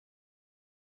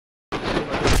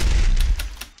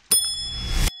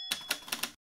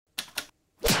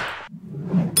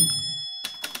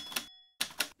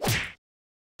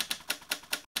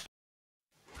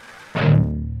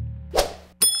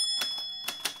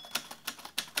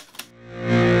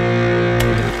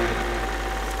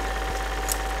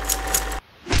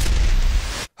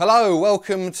Hello,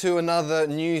 welcome to another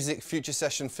Nusic Future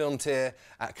Session filmed here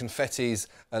at Confetti's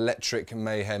Electric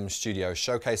Mayhem studio,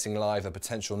 showcasing live a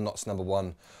potential Nots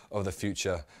 #1 of the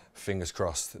future, fingers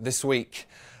crossed. This week,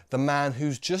 the man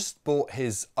who's just bought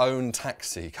his own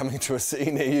taxi, coming to a city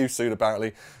near you soon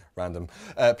apparently, random.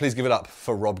 Please give it up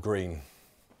for Rob Green.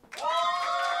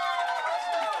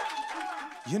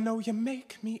 You know you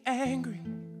make me angry,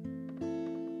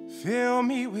 fill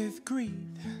me with greed.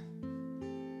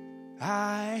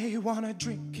 I wanna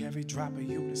drink every drop of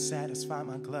you to satisfy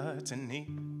my gluttony.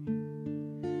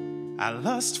 I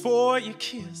lust for your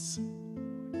kiss,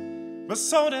 but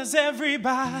so does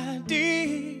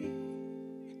everybody.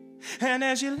 And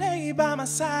as you lay by my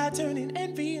side, turning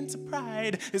envy into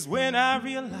pride, is when I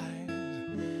realize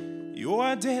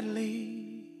you're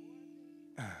deadly.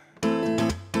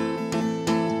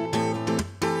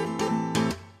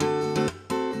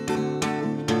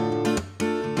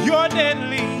 You're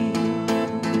deadly.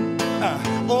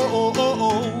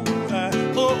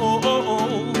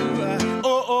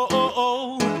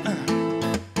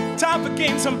 Time for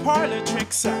games and parlor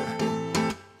tricks.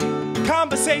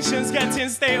 Conversations getting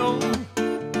stale.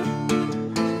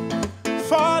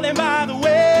 Falling by the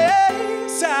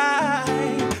wayside.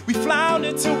 We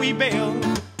flounder till we bail.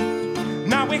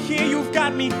 Now we're here, you've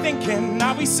got me thinking.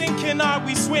 Are we sinking, are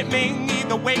we swimming?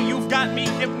 Either way, you've got me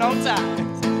hypnotized.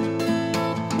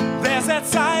 There's that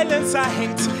silence I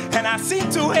hate, and I seem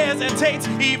to hesitate.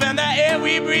 Even the air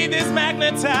we breathe is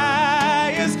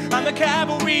magnetized. I'm the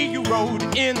cavalry you rode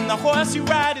in, the horse you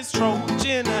ride is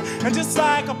Trojan. And just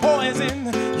like a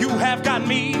poison, you have got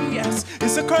me, yes.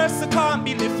 It's a curse that can't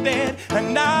be lifted,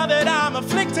 and now that I'm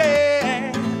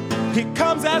afflicted, it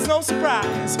comes as no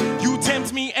surprise. You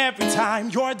tempt me every time.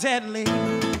 You're deadly,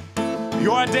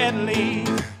 you're deadly,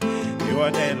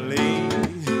 you're deadly.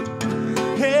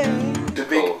 Hey.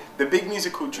 The big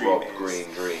musical dream Rob is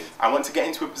Green. I want to get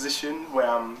into a position where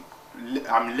I'm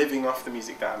living off the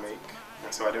music that I make,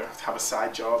 and so I don't have to have a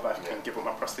side job. I can give up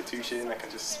my prostitution. I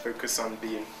can just focus on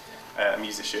being a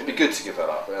musician. It'd be good to give that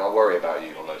up, and I'll worry about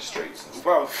you on those streets.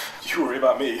 Well, you worry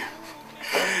about me. You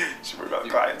should worry about the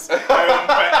clients.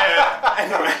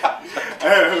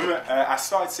 I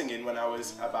started singing when I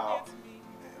was about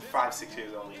 5-6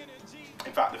 years old.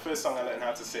 In fact, the first song I learned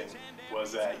how to sing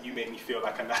was You Make Me Feel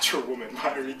Like a Natural Woman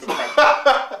by Aretha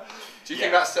Franklin. Do you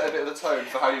think that set a bit of the tone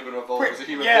for how you're going to evolve as a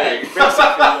human being? Yeah,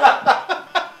 basically,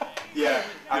 yeah.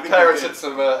 Your parents had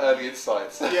some early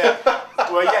insights. Yeah,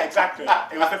 well, yeah, exactly.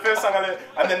 It was the first song I learned,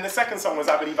 and then the second song was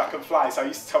I Believe I Can Fly, so I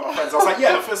used to tell my friends, I was like,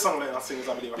 yeah, the first song I sing is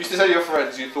I Believe I Can Fly. You used to tell your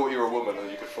friends you thought you were a woman and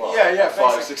you could fly. Yeah,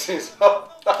 5-6 years old.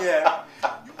 Yeah.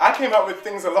 I came up with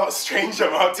things a lot stranger,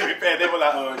 Mark, to be fair. They were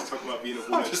like, oh, he's talking about being a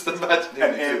woman. Just imagine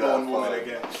an airborne woman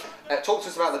again. Talk to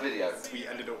us about the video. We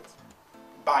ended up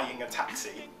buying a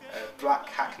taxi, a black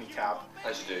Hackney cab.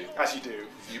 As you do. As you do.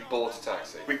 You bought a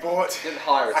taxi. We bought. You didn't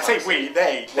hire a taxi. I say we,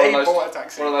 they bought a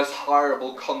taxi. One of those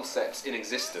hireable concepts in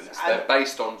existence. They're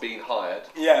based on being hired.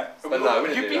 Yeah. But no, we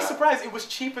didn't You'd be surprised, it was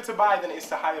cheaper to buy than it is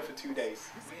to hire for 2 days.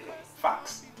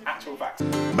 Facts. Actual facts.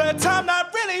 But I'm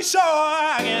not really sure.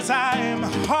 I guess I'm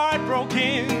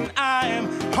heartbroken. I'm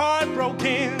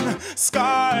heartbroken.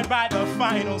 Scarred by the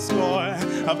final score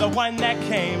of the one that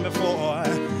came before.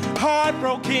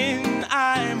 Heartbroken.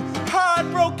 I'm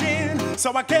heartbroken.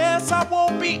 So I guess I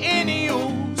won't be any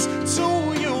use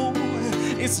to you.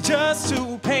 It's just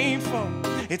too painful.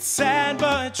 It's sad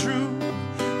but true.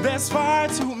 There's far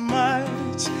too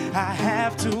much I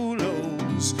have to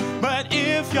lose. But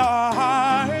if your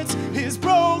heart is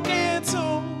broken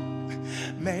too,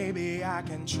 maybe I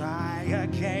can try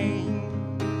again.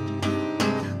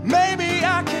 Maybe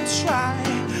I can try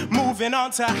moving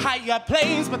on to higher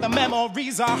planes, but the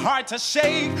memories are hard to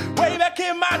shake. Way back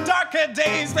in my darker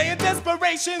days, playing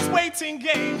desperation's waiting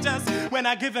game. Just when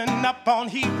I given up on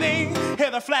healing,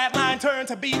 hear the flat line turn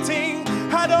to beating.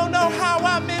 I don't know how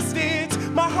I missed it.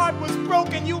 My heart was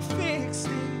broken, you fixed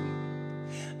it.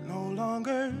 No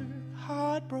longer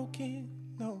heartbroken,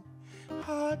 no,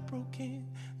 heartbroken.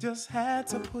 Just had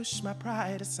to push my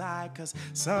pride aside, 'cause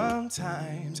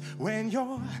sometimes when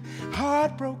you're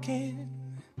heartbroken,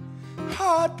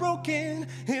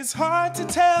 it's hard to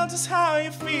tell just how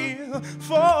you feel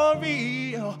for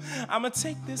real. I'ma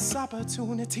take this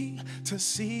opportunity to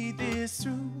see this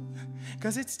through,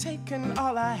 'cause it's taken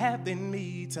all I have in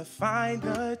me to find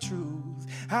the truth.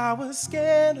 I was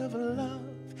scared of love,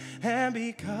 and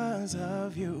because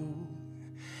of you,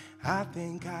 I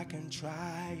think I can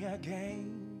try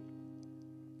again.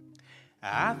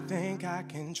 I think I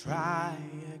can try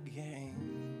again.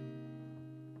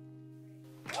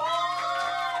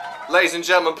 Ladies and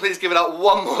gentlemen, please give it up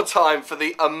one more time for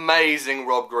the amazing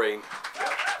Rob Green.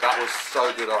 That was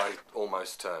so good I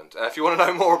almost turned. If you want to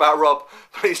know more about Rob,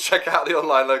 please check out the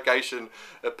online location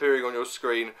appearing on your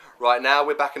screen right now.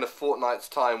 We're back in a fortnight's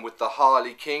time with the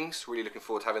Harley Kings. Really looking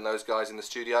forward to having those guys in the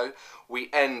studio. We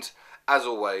end, as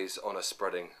always, on a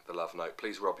spreading the love note.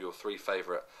 Please, Rob, your 3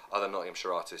 favourite other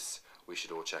Nottinghamshire artists we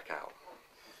should all check out.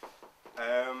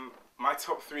 My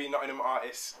top 3 Nottingham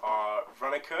artists are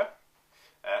Veronica,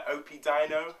 OP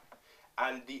Dino,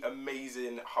 and the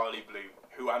amazing Harley Blue,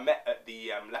 who I met at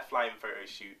the LeftLion photo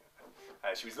shoot.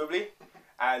 She was lovely,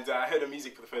 and I heard her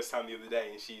music for the first time the other day,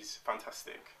 and she's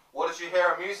fantastic. What did you hear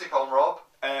her music on, Rob?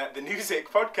 The Nusic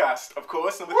podcast, of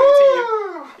course, number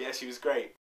 13. Yeah, she was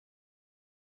great.